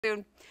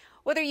Soon.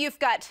 Whether you've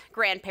got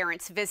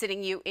grandparents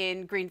visiting you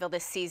in Greenville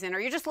this season or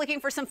you're just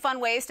looking for some fun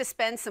ways to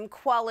spend some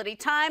quality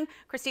time,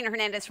 Christina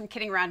Hernandez from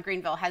Kidding Around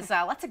Greenville has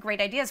lots of great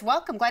ideas.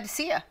 Welcome. Glad to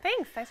see you.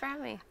 Thanks for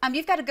having me.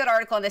 You've got a good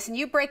article on this, and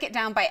you break it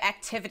down by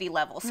activity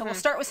level. So we'll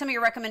start with some of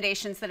your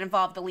recommendations that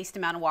involve the least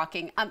amount of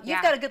walking.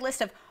 You've got a good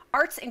list of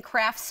arts and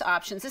crafts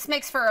options. This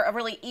makes for a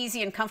really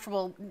easy and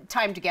comfortable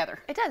time together.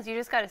 It does. You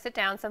just got to sit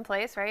down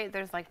someplace, right?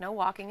 There's like no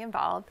walking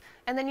involved.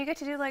 And then you get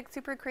to do like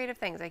super creative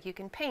things. Like you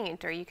can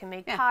paint, or you can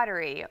make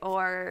pottery,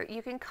 or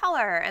you can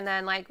color. And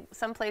then like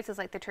some places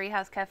like the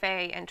Treehouse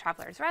Cafe and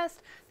Traveler's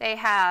Rest, they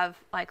have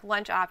like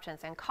lunch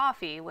options and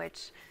coffee,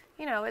 which,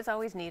 you know, is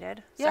always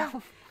needed. Yeah.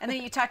 So. And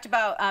then you talked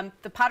about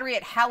the pottery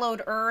at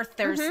Hallowed Earth.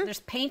 There's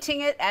painting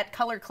it at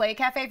Colored Clay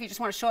Cafe if you just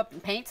want to show up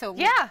and paint. So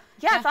yeah,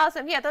 it's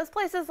awesome. Yeah, those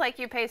places, like,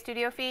 you pay a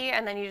studio fee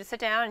and then you just sit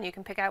down and you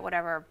can pick out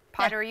whatever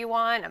pottery you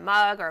want, a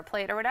mug or a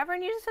plate or whatever,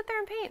 and you just sit there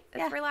and paint.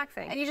 It's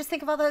relaxing. And you just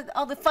think of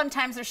all the fun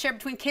times that are shared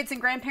between kids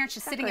and grandparents,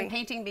 just sitting and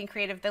painting, being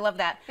creative. They love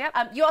that.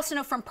 Yep. You also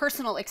know from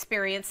personal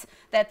experience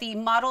that the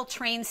model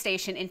train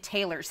station in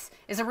Taylor's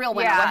is a real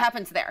winner. What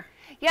happens there?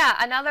 Yeah,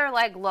 another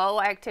like low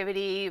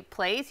activity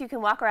place. You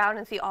can walk around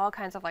and see all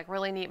kinds of like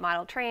really neat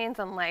model trains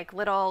and like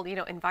little, you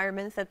know,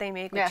 environments that they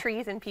make with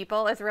trees and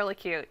people. It's really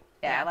cute.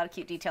 Yeah, a lot of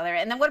cute detail there.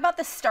 And then what about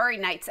the Starry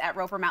Nights at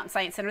Roper Mountain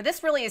Science Center?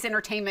 This really is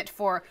entertainment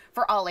for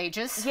all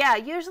ages. Yeah,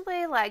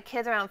 usually like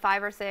kids around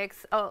 5 or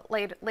 6. Oh,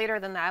 later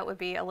than that would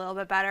be a little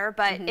bit better,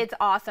 but it's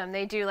awesome.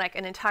 They do like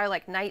an entire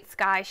like night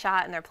sky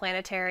shot in their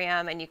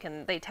planetarium,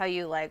 and they tell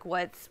you like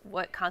what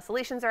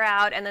constellations are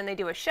out, and then they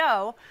do a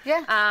show.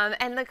 Yeah.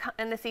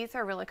 And the seats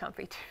are really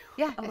comfy too.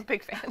 Yeah, I'm a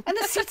big fan. And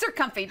the seats are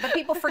comfy, but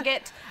people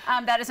forget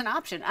that is an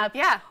option.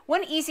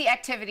 One easy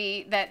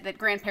activity that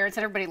grandparents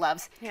and everybody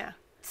loves. Yeah.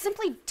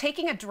 Simply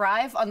taking a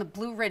drive on the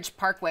Blue Ridge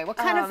Parkway. What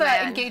kind of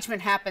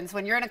engagement happens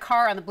when you're in a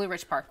car on the Blue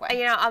Ridge Parkway?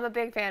 You know, I'm a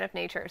big fan of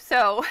nature,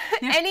 so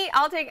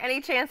I'll take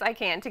any chance I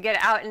can to get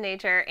out in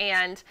nature,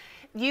 and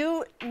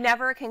you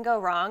never can go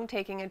wrong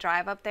taking a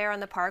drive up there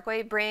on the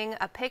Parkway. Bring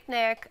a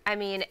picnic. I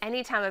mean,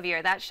 any time of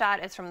year. That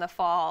shot is from the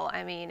fall.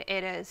 I mean,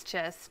 it is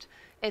just...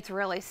 It's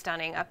really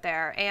stunning up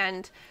there,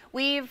 and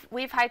we've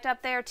hiked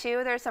up there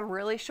too. There's some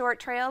really short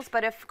trails,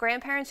 but if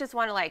grandparents just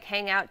want to like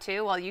hang out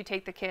too while you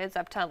take the kids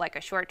up to like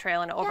a short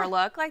trail and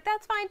overlook, like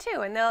that's fine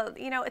too. And they'll,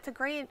 you know, it's a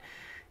great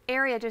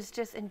area to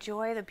just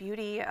enjoy the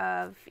beauty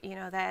of, you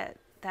know, that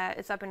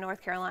is up in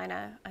North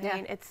Carolina. I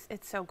mean, it's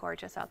so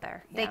gorgeous out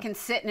there. They can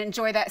sit and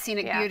enjoy that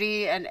scenic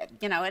beauty, and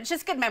you know, it's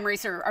just good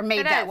memories are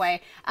made that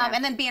way.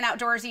 And then being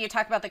outdoorsy, you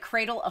talk about the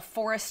Cradle of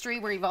Forestry,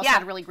 where you've also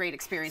had a really great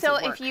experience. So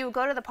if you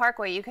go to the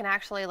Parkway, you can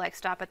actually like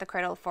stop at the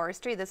Cradle of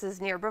Forestry. This is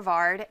near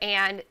Brevard,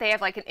 and they have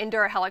like an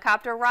indoor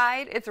helicopter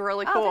ride. It's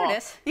really cool. Oh, there it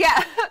is.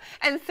 Yeah,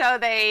 and so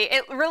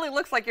it really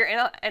looks like you're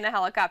in a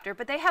helicopter,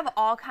 but they have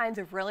all kinds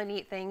of really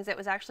neat things. It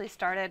was actually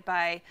started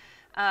by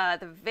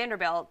the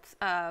Vanderbilt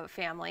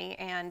family,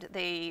 and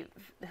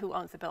who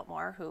owns the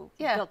Biltmore, who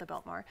built the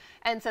Biltmore,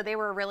 and so they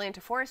were really into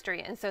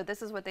forestry, and so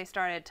this is what they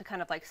started to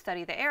kind of like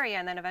study the area,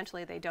 and then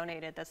eventually they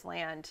donated this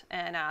land,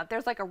 and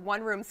there's like a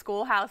one-room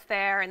schoolhouse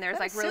there, and there's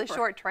like really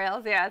short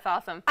trails. Yeah, it's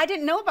awesome. I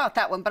didn't know about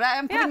that one, but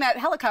I'm putting that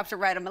helicopter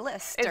ride on my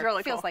list. It's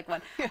really feels cool. like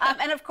one.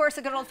 And of course,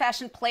 a good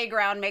old-fashioned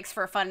playground makes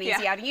for a fun and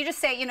easy outing. You just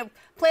say, you know,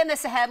 plan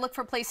this ahead, look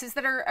for places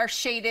that are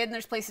shaded, and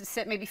there's places to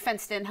sit. Maybe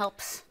fenced in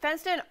helps.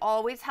 Fenced in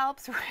always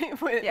helps, right?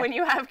 When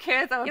you have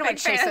kids. I'm a big fan. You don't want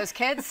to chase those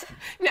kids.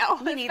 No,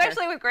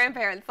 especially with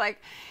grandparents.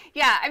 Like,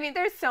 yeah, I mean,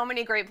 there's so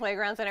many great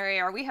playgrounds in our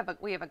area. Or we have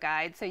a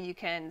guide, so you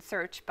can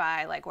search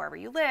by like wherever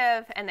you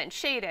live, and then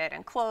shaded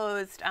and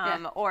closed.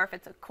 Or if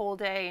it's a cool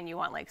day and you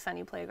want like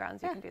sunny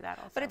playgrounds, you can do that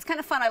also. But it's kind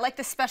of fun. I like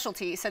the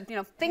specialty. So, you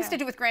know, things to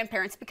do with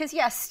grandparents, because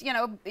yes, you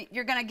know,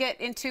 you're going to get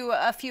into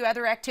a few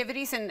other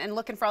activities, and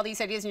looking for all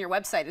these ideas on your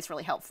website is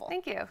really helpful.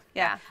 Thank you.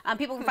 Yeah.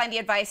 People can find the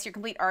advice, your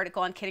complete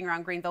article on Kidding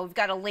Around Greenville. We've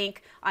got a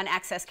link on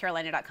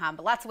accesscarolina.com,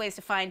 but lots of ways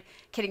to find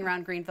Kidding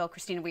Around Greenville.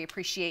 Christina, we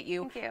appreciate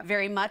you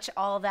very much.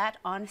 All that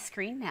on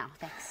screen now.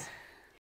 Thanks.